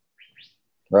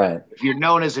 Right. If you're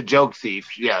known as a joke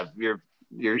thief, yeah, you're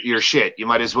shit. You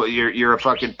might as well. You're a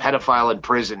fucking pedophile in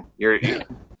prison.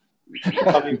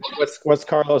 I mean, what's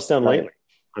Carlos done lately?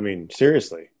 I mean,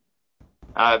 seriously.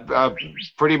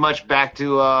 Pretty much back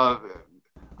to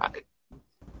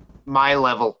my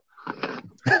level.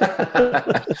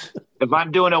 If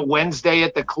I'm doing a Wednesday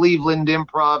at the Cleveland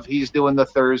Improv, he's doing the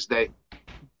Thursday.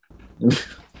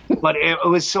 But it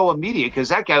was so immediate because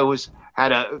that guy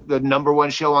had the number one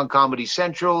show on Comedy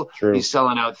Central. True. He's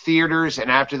selling out theaters, and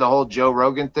after the whole Joe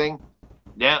Rogan thing,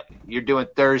 yeah, you're doing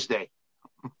Thursday,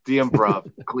 the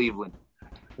Improv, Cleveland.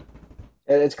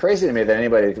 It's crazy to me that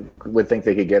anybody would think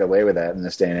they could get away with that in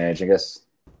this day and age. I guess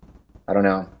I don't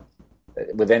know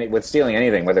with stealing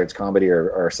anything, whether it's comedy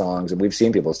or songs. And we've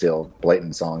seen people steal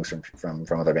blatant songs from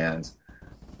other bands,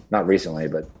 not recently,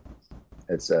 but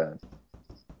It's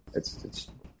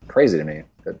crazy to me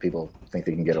that people think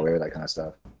they can get away with that kind of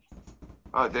stuff.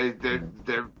 Oh,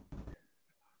 they're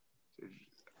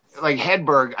like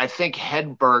Hedberg. I think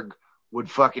Hedberg would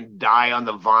fucking die on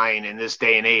the vine in this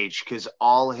day and age because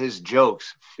all his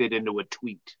jokes fit into a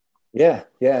tweet. Yeah.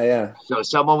 So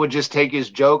someone would just take his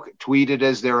joke, tweet it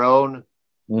as their own.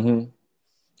 Mm-hmm.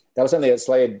 That was something that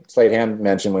Slade Ham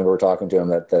mentioned when we were talking to him,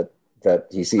 that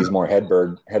he sees more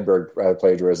Hedberg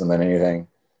plagiarism than anything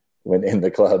when in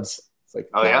the clubs. It's like,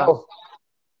 oh no.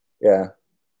 Yeah.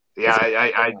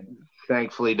 I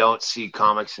thankfully don't see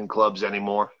comics in clubs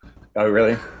anymore. Oh,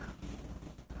 really?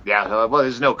 Yeah. Well,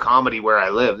 there's no comedy where I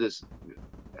live.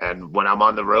 And when I'm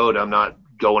on the road, I'm not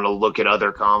going to look at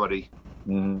other comedy.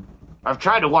 Mm-hmm. I've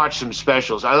tried to watch some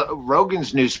specials.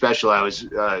 Rogan's new special I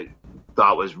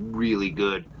thought was really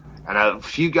good. And a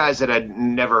few guys that I'd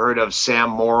never heard of, Sam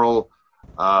Morrill,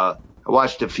 I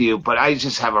watched a few, but I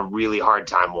just have a really hard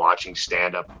time watching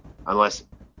stand-up unless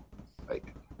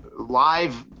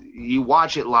live. You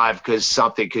watch it live because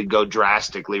something could go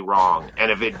drastically wrong,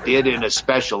 and if it did in a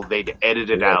special, they'd edit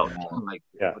it out. I'm like,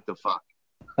 what the fuck?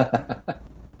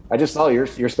 I just saw your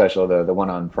special, the one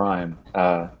on Prime,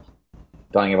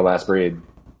 Dying of a Last Breed.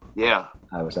 Yeah,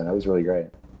 that was really great.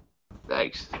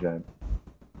 Thanks. Good.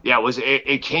 Yeah,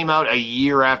 it came out a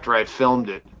year after I filmed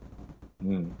it.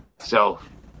 So,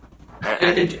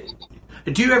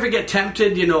 do you ever get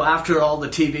tempted? After all the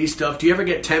TV stuff, do you ever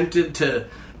get tempted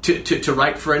to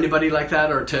write for anybody like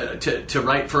that, or to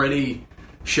write for any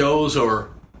shows? Or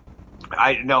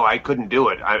I couldn't do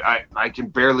it. I can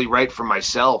barely write for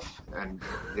myself, and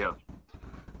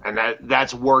and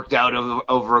that's worked out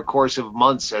over a course of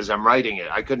months as I'm writing it.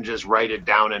 I couldn't just write it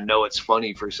down and know it's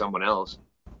funny for someone else.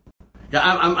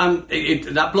 Yeah,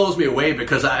 that blows me away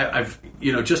because I've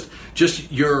just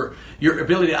your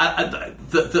ability.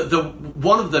 The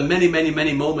one of the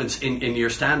many moments in your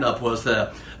stand up was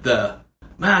the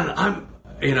man.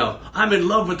 I'm in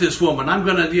love with this woman. I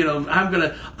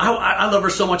love her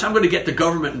so much. I'm gonna get the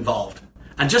government involved.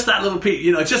 And just that little piece,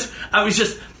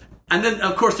 and then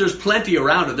of course there's plenty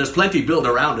around it. There's plenty built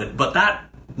around it. But that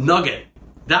nugget,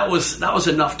 that was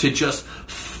enough to just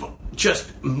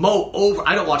mow over.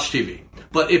 I don't watch TV,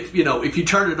 but if you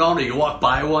turn it on or you walk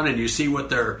by one and you see what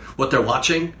they're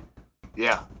watching,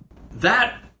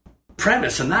 that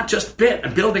premise and that just bit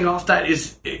and building off that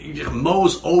it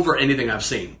mows over anything I've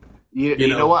seen. You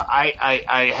know what?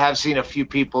 I have seen a few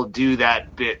people do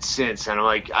that bit since, and I'm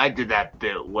like, I did that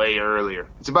bit way earlier.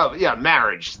 It's about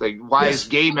marriage. Like, why is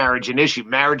gay marriage an issue?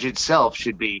 Marriage itself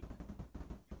should be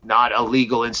not a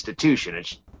legal institution.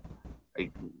 It's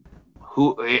like,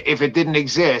 if it didn't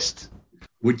exist,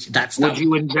 would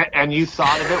you invent? And you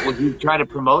thought of it? Would you try to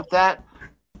promote that?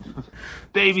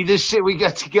 Baby, this shit we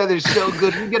got together is so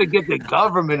good. We got to get the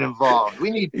government involved.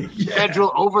 We need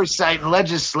federal oversight and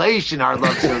legislation. Our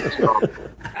love's so strong.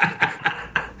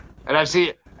 And I've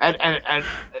seen, and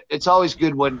it's always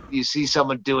good when you see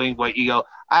someone doing what you go,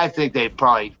 I think they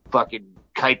probably fucking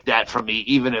kite that from me,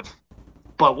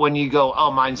 but when you go,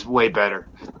 oh, mine's way better.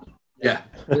 Yeah.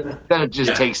 Then it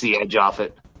just takes the edge off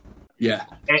it. Yeah.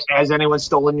 Has anyone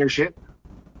stolen your shit?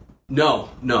 No.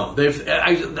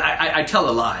 I tell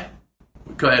a lie.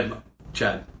 Go ahead,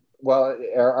 Chad. Well,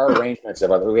 our arrangements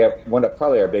of we have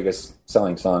probably our biggest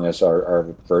selling song is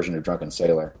our version of Drunken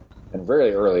Sailor, and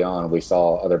very early on we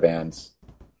saw other bands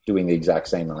doing the exact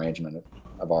same arrangement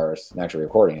of ours and actually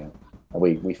recording it, and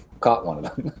we caught one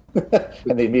of them,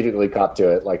 and they immediately caught to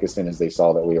it like as soon as they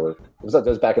saw that we were. It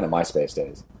was back in the MySpace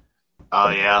days. Oh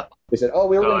yeah. They said, "Oh,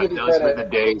 we were going to give you credit." Those were the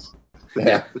days.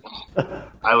 Yeah.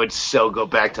 I would so go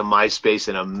back to MySpace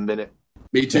in a minute.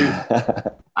 Me too.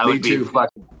 I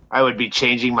would be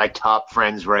changing my top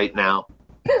friends right now.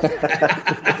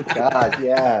 God,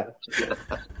 yeah.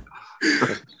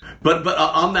 But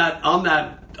on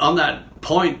that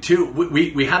point too,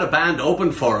 we had a band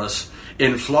open for us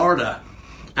in Florida,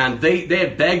 and they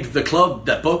had begged the club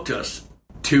that booked us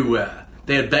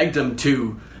they had begged them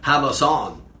to have us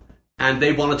on, and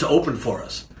they wanted to open for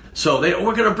us. So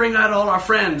we're going to bring out all our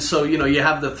friends. So you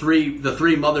have the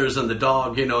three mothers and the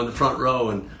dog, in the front row,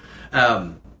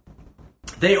 and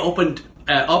they opened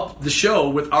up the show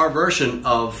with our version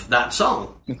of that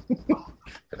song.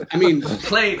 I mean,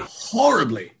 played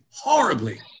horribly,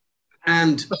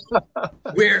 and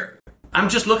I'm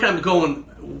just looking at them going,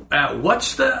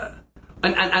 what's the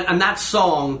and that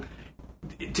song,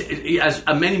 as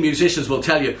many musicians will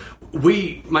tell you.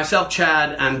 Myself,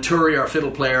 Chad, and Turi, our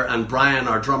fiddle player, and Brian,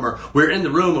 our drummer, we're in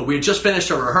the room and we had just finished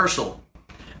a rehearsal.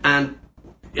 And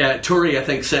Turi, I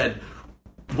think, said,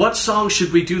 what song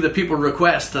should we do that people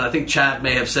request? And I think Chad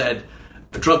may have said,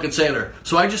 a drunken sailor.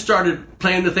 So I just started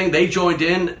playing the thing. They joined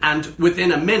in, and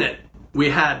within a minute, we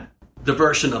had the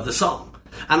version of the song.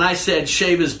 And I said,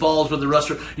 shave his balls with the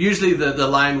rust. Usually the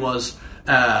line was,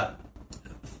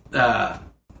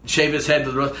 shave his head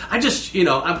with the rust. I just,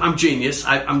 I'm genius.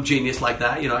 I'm genius like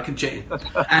that. I can change.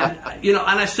 And, and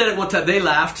I said it one time. They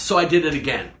laughed, so I did it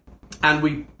again. And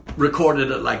we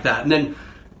recorded it like that. And then,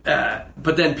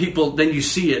 but then you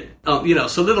see it,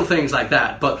 so little things like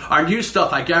that. But our new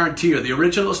stuff, I guarantee you, the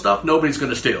original stuff, nobody's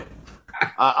going to steal.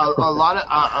 A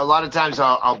lot of times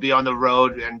I'll be on the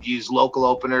road and use local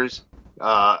openers,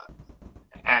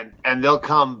 and they'll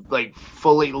come like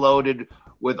fully loaded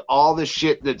with all the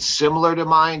shit that's similar to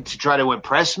mine to try to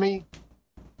impress me.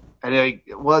 And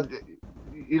well,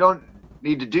 you don't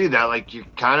need to do that. Like, you're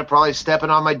kind of probably stepping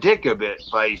on my dick a bit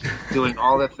by doing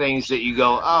all the things that you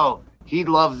go, oh, he'd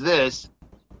love this.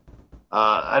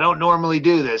 I don't normally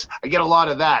do this. I get a lot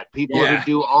of that. People who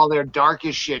do all their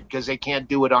darkest shit because they can't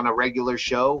do it on a regular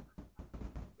show,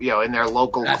 in their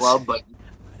local club.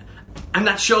 And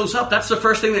that shows up. That's the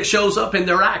first thing that shows up in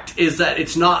their act, is that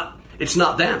it's not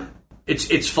them.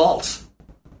 It's false.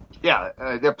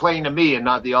 Yeah, they're playing to me and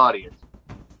not the audience.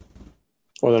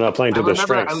 Or they're not playing to their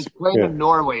strengths. I was playing in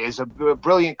Norway as a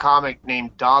brilliant comic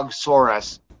named Dag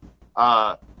Soras,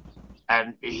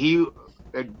 and he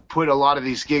had put a lot of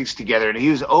these gigs together, and he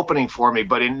was opening for me.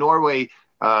 But in Norway,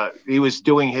 he was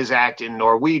doing his act in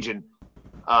Norwegian,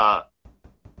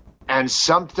 and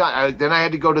sometime then I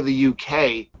had to go to the UK,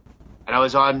 and I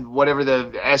was on whatever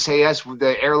the SAS,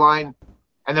 the airline,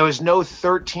 and there was no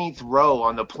 13th row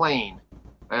on the plane.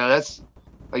 That's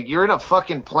like, you're in a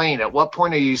fucking plane. At what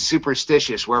point are you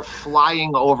superstitious? We're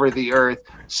flying over the earth,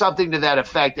 something to that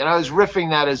effect. And I was riffing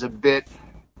that as a bit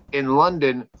in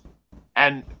London,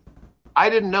 and I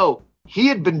didn't know he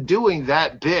had been doing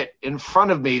that bit in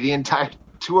front of me the entire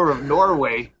tour of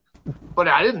Norway, but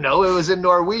I didn't know it was in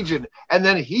Norwegian. And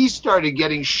then he started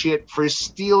getting shit for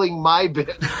stealing my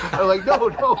bit. I'm like,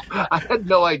 no, I had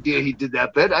no idea he did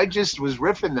that bit. I just was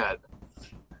riffing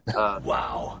that.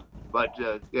 Wow. But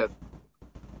yeah,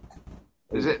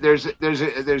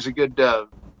 there's a good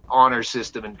honor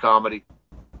system in comedy.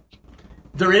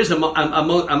 There is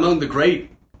among the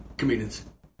great comedians.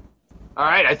 All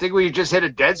right, I think we just hit a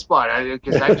dead spot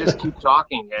because I just keep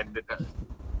talking and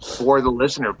for the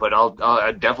listener, but I'll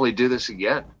definitely do this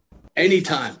again.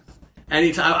 Anytime.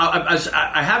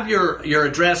 I have your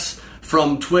address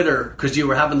from Twitter because you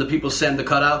were having the people send the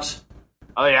cutouts.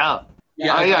 Oh yeah.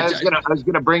 I was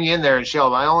gonna bring you in there and show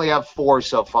them. I only have 4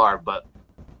 so far, but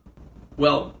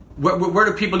well, where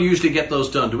do people usually get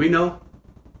those done? Do we know?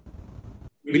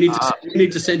 We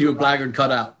need to send you a blackguard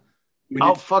cutout.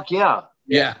 Fuck yeah.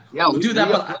 Yeah, we'll do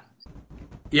that.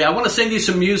 I want to send you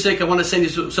some music. I want to send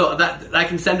you so that I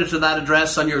can send it to that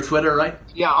address on your Twitter, right?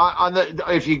 Yeah,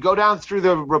 if you go down through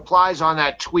the replies on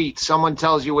that tweet, someone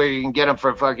tells you where you can get them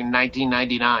for fucking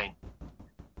 $19.99.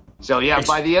 So yeah,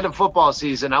 by the end of football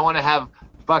season, I want to have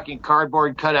fucking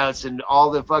cardboard cutouts and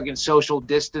all the fucking social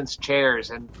distance chairs,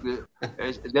 and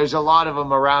there's a lot of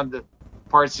them around the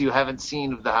parts you haven't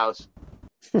seen of the house.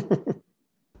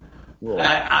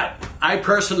 I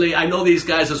personally, I know these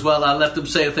guys as well. I'll let them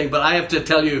say a thing, but I have to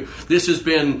tell you, this has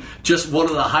been just one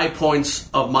of the high points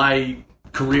of my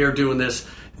career doing this.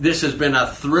 This has been a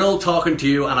thrill talking to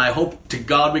you, and I hope to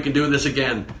God we can do this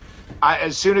again.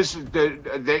 As soon as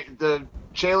the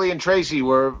Chaley and Tracy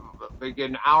were like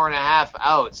an hour and a half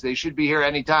out, so they should be here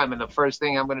anytime. And the first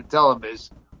thing I'm going to tell them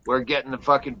is we're getting the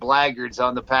fucking blackguards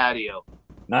on the patio.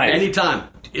 Nice. Anytime.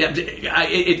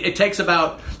 It takes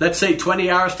about, let's say, 20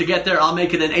 hours to get there. I'll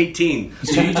make it in 18.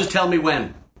 So you just tell me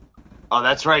when. Oh,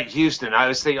 that's right, Houston. I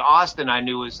was thinking Austin I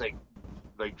knew was like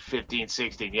 15,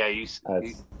 16. Yeah, you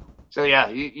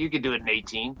could do it in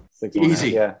 18.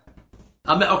 Easy. Yeah.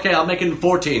 I'll make it in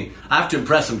 14. I have to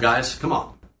impress them, guys. Come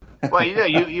on. Well,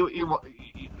 you're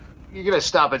going to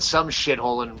stop at some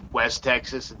shithole in West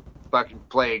Texas and fucking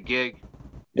play a gig.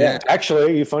 Yeah,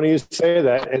 actually, funny you say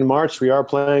that. In March, we are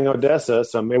playing Odessa,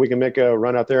 so maybe we can make a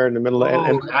run out there in the middle of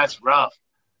it. That's rough.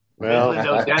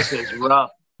 Well, Odessa is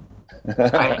rough.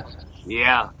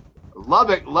 Yeah.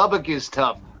 Lubbock is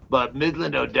tough, but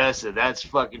Midland, Odessa, that's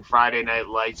fucking Friday Night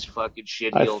Lights, fucking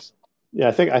shit heels. Yeah,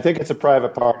 I think it's a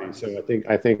private party, so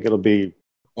I think it'll be.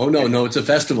 Oh no, it's a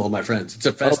festival, my friends. It's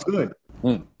a festival.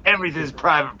 Oh, good. Everything's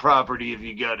private property if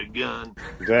you got a gun.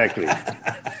 Exactly.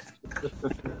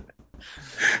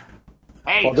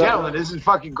 Hey, well, gentlemen, this is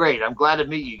fucking great. I'm glad to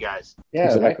meet you guys. Yeah,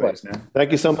 exactly. Likewise, man.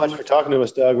 Thank you so much for talking to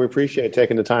us, Doug. We appreciate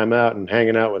taking the time out and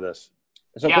hanging out with us.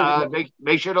 So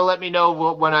make sure to let me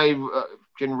know when I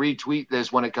can retweet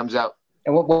this when it comes out.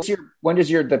 And when does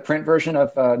the print version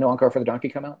of No Encore for the Donkey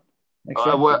come out?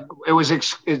 It was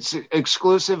it's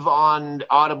exclusive on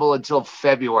Audible until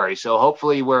February, so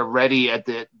hopefully we're ready at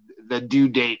the due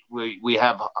date. We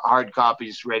have hard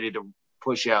copies ready to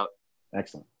push out.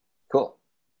 Excellent. Cool.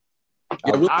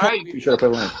 Yeah, All right. Be sure to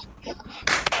put a link.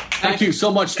 Thank you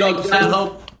so much, Doug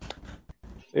Stanhope.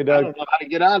 Hey, I Doug. don't know how to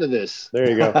get out of this. There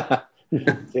you go.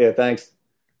 See ya. Thanks.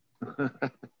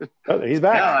 Oh, he's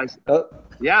back.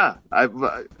 Yeah, I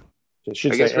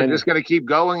Should guess say we're end, just gonna keep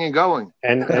going and going.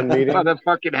 end meeting. How to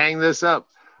fucking hang this up?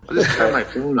 I'll just turn my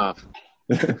phone off.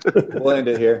 We'll end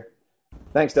it here.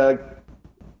 Thanks, Doug.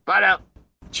 Bye now.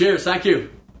 Cheers. Thank you.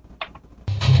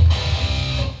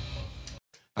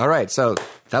 All right, so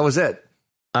that was it.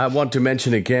 I want to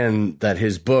mention again that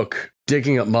his book,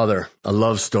 Digging Up Mother, A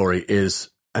Love Story, is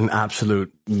an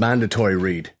absolute mandatory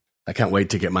read. I can't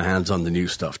wait to get my hands on the new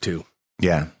stuff too.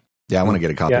 Yeah. I want to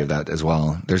get a copy of that as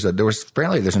well. There's a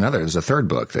third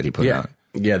book that he put out.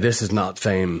 Yeah, This Is Not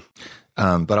Fame.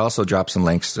 But also drop some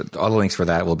links. All the links for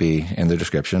that will be in the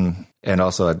description. And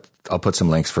also I'll put some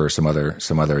links for some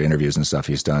other interviews and stuff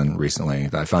he's done recently.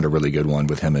 I found a really good one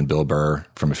with him and Bill Burr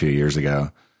from a few years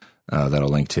ago that I'll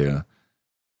link to.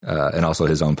 And also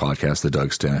his own podcast, the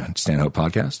Doug Stanhope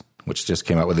Podcast, which just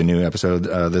came out with a new episode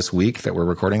this week that we're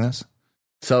recording this.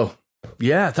 So,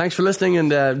 yeah, thanks for listening.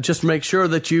 And just make sure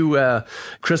that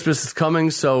Christmas is coming.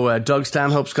 So Doug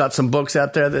Stanhope's got some books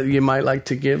out there that you might like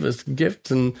to give as gifts.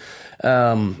 And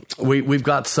we've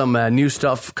got some new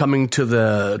stuff coming to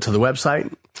the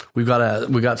website. We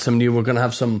got some new, we're going to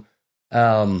have some,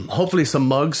 hopefully some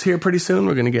mugs here pretty soon.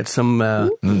 We're going to get some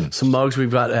mugs. We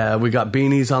got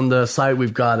beanies on the site.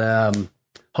 We've got,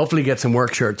 hopefully get some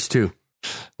work shirts too.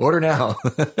 Order now.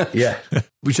 Yeah.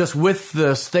 We just, with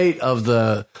the state of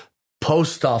the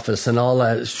post office and all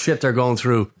that shit they're going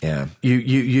through. Yeah.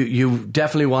 You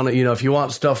definitely want to, if you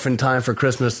want stuff in time for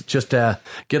Christmas, just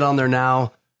get on there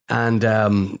now and,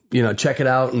 check it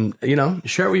out and,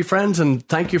 share it with your friends. And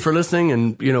thank you for listening.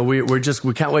 And,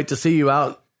 we can't wait to see you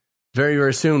out very,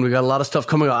 very soon. We got a lot of stuff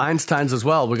coming out. Einstein's as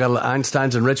well. We got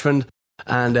Einstein's in Richmond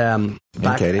and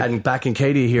back in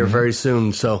Katy here very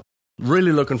soon. So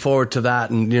really looking forward to that.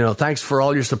 And, thanks for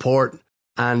all your support.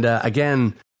 And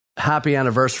again, happy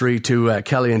anniversary to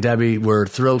Kelly and Debbie. We're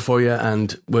thrilled for you,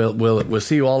 and we'll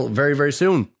see you all very, very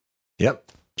soon. Yep.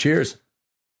 Cheers.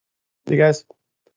 See you guys.